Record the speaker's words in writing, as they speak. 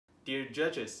Dear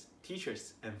judges,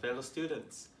 teachers, and fellow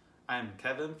students, I am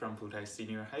Kevin from Putai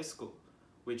Senior High School,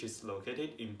 which is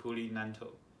located in Puli, Nantou.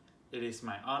 It is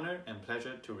my honor and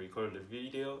pleasure to record the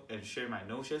video and share my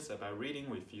notions about reading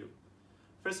with you.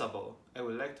 First of all, I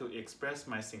would like to express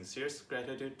my sincerest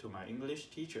gratitude to my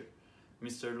English teacher,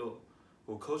 Mr. Luo,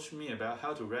 who coached me about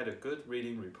how to write a good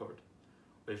reading report.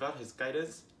 Without his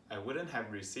guidance, I wouldn't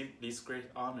have received this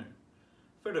great honor.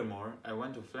 Furthermore, I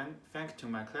want to thank to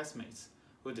my classmates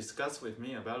who discussed with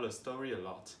me about the story a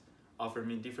lot, offered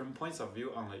me different points of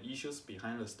view on the issues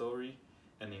behind the story,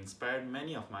 and inspired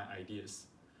many of my ideas.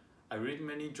 I read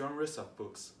many genres of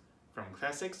books, from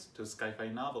classics to sci-fi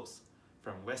novels,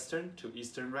 from Western to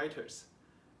Eastern writers.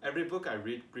 Every book I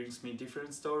read brings me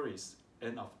different stories,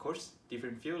 and of course,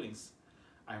 different feelings.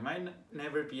 I might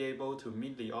never be able to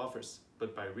meet the authors,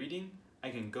 but by reading,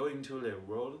 I can go into their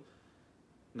world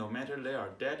no matter they are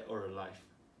dead or alive.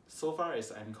 So far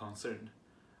as I'm concerned,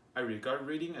 I regard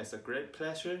reading as a great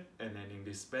pleasure and an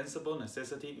indispensable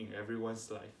necessity in everyone's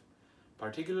life,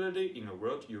 particularly in a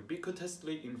world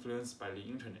ubiquitously influenced by the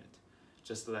internet.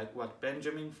 Just like what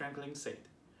Benjamin Franklin said,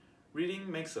 reading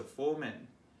makes a full man,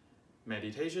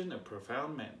 meditation a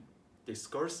profound man,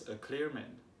 discourse a clear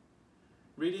man.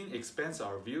 Reading expands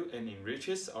our view and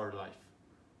enriches our life.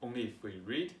 Only if we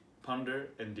read, ponder,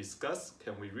 and discuss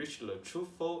can we reach the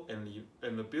truthful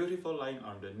and the beautiful lying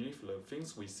underneath the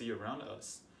things we see around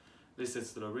us. This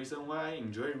is the reason why I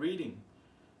enjoy reading,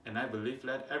 and I believe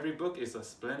that every book is a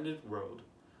splendid world,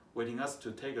 waiting us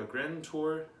to take a grand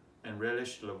tour and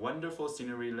relish the wonderful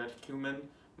scenery that human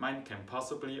mind can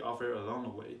possibly offer along the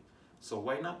way. So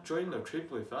why not join the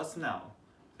trip with us now?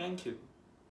 Thank you.